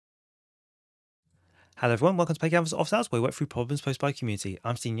Hello everyone, welcome to PlayCanvas Off Hours, where we work through problems posed by the community.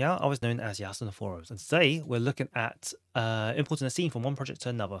 I'm Steve Yao, I was known as Yas on the forums, and today we're looking at importing a scene from one project to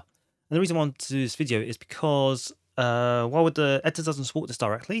another. And the reason I want to do this video is because while the editor doesn't support this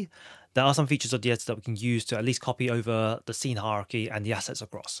directly, there are some features of the editor that we can use to at least copy over the scene hierarchy and the assets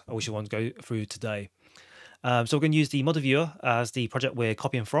across, which we want to go through today. So we're going to use the model viewer as the project we're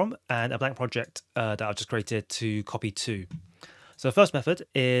copying from, and a blank project that I've just created to copy to. So the first method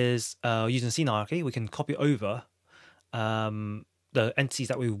is using the scene hierarchy. We can copy over the entities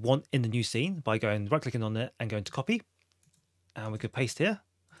that we want in the new scene by going right-clicking on it and going to copy. And we could paste here.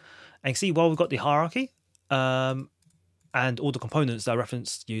 And you can see while we've got the hierarchy and all the components that are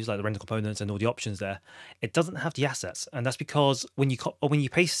referenced used, like the render components and all the options there, it doesn't have the assets. And that's because when you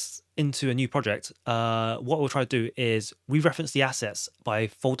paste into a new project, what we'll try to do is re-reference the assets by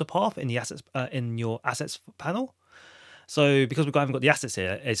folder path in the assets in your assets panel. So because we haven't got the assets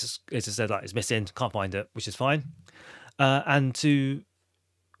here, it's just said like it's missing, can't find it, which is fine. And to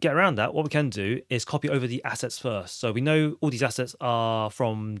get around that, what we can do is copy over the assets first. So we know all these assets are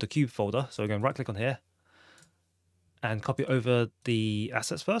from the cube folder. So we're going to right click on here and copy over the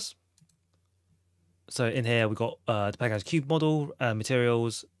assets first. So in here, we've got the PlayCanvas cube model,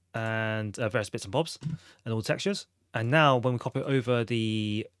 materials, and various bits and bobs, and all the textures. And now when we copy over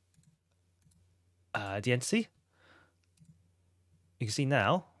the entity, you can see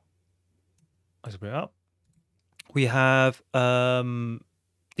now, I'll bring it up. We have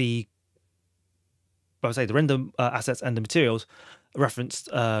the render assets and the materials referenced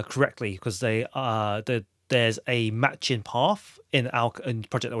correctly because they are there's a matching path in our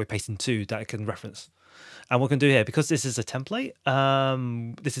project that we're pasting to that it can reference. And what we can do here, because this is a template,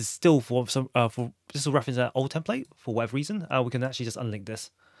 this is still this will reference an old template for whatever reason. We can actually just unlink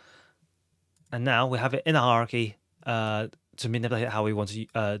this, and now we have it in a hierarchy to manipulate how we want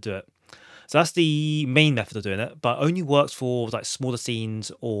to do it. So that's the main method of doing it, but only works for like smaller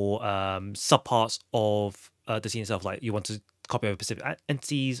scenes or subparts of the scene itself. Like you want to copy over specific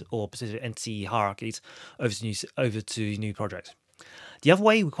entities or specific entity hierarchies over to new projects. The other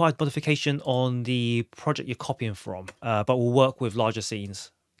way requires modification on the project you're copying from, but will work with larger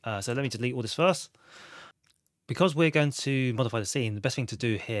scenes. So let me delete all this first. Because we're going to modify the scene, the best thing to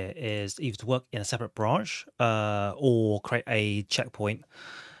do here is either to work in a separate branch or create a checkpoint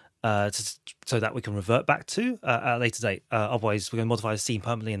so that we can revert back to at a later date. Otherwise, we're going to modify the scene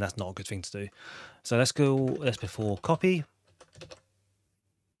permanently, and that's not a good thing to do. So let's before copy.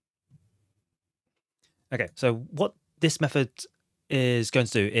 Okay, so what this method is going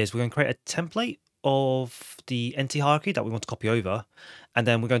to do is we're going to create a template of the entity hierarchy that we want to copy over, and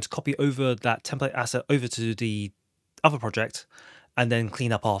then we're going to copy over that template asset over to the other project and then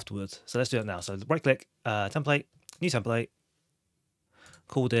clean up afterwards. So let's do that now. So right click, template, new template,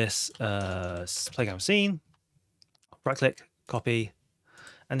 call this PlayCanvas scene, right click, copy,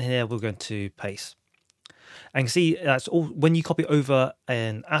 and here we're going to paste. And you can see that's all. When you copy over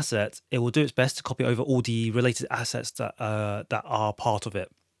an asset, it will do its best to copy over all the related assets that are part of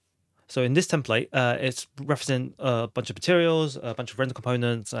it. So in this template, it's referencing a bunch of materials, a bunch of render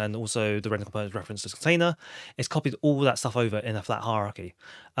components, and also the render components reference this container. It's copied all that stuff over in a flat hierarchy.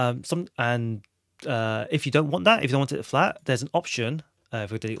 If you don't want that, if you don't want it flat, there's an option.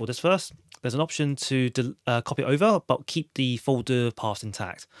 If we delete all this first, there's an option to copy it over, but keep the folder paths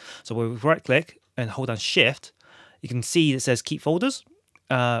intact. So when we right click and hold down Shift, you can see it says keep folders.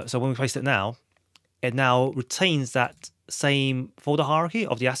 So when we paste it now retains that same folder hierarchy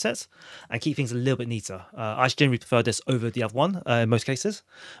of the assets and keep things a little bit neater. I generally prefer this over the other one in most cases,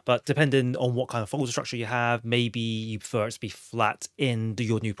 but depending on what kind of folder structure you have, maybe you prefer it to be flat in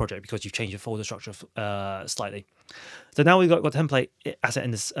your new project because you've changed your folder structure slightly. So now we've got the template asset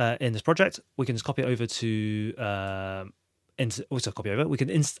in this project. We can just copy it over to we can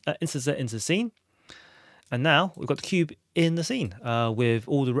instance it into the scene. And now we've got the cube in the scene with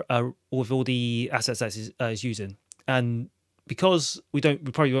all the assets that is using. And because we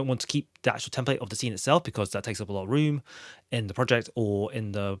probably won't want to keep the actual template of the scene itself because that takes up a lot of room in the project or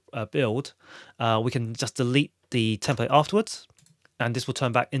in the build, we can just delete the template afterwards, and this will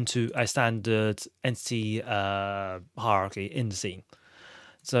turn back into a standard entity hierarchy in the scene.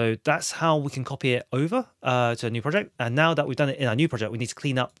 So that's how we can copy it over to a new project. And now that we've done it in our new project, we need to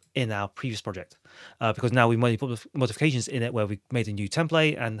clean up in our previous project because now we might put modifications in it where we made a new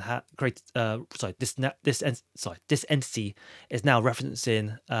template and create. This entity is now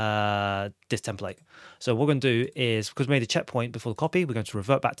referencing this template. So what we're going to do is, because we made a checkpoint before the copy, we're going to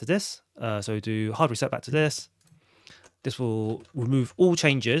revert back to this. So do hard reset back to this. This will remove all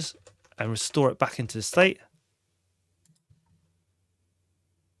changes and restore it back into the state.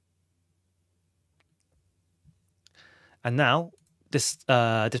 And now this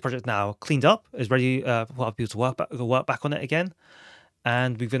project now cleaned up, is ready for other people to work back on it again.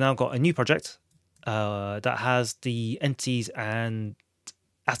 And we've now got a new project that has the entities and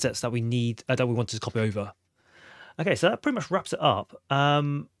assets that we need that we want to copy over. Okay, so that pretty much wraps it up.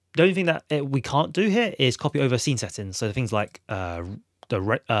 The only thing that we can't do here is copy over scene settings. So things like the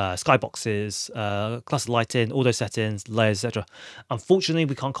skyboxes, cluster lighting, all those settings, layers, etc. Unfortunately,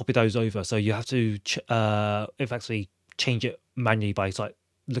 we can't copy those over. So you have to actually change it manually by like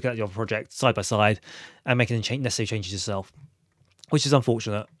looking at your project side by side and making the necessary changes yourself, which is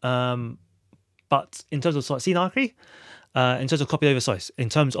unfortunate. But in terms of scene hierarchy, in terms of in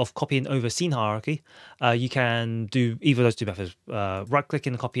terms of copying over scene hierarchy, you can do either of those two methods. Right click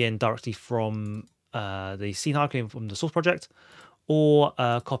and copy in directly from the scene hierarchy from the source project, or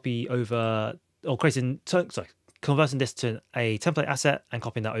copy over or converting this to a template asset and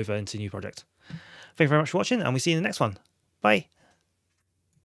copying that over into a new project. Thank you very much for watching, and we'll see you in the next one. Bye.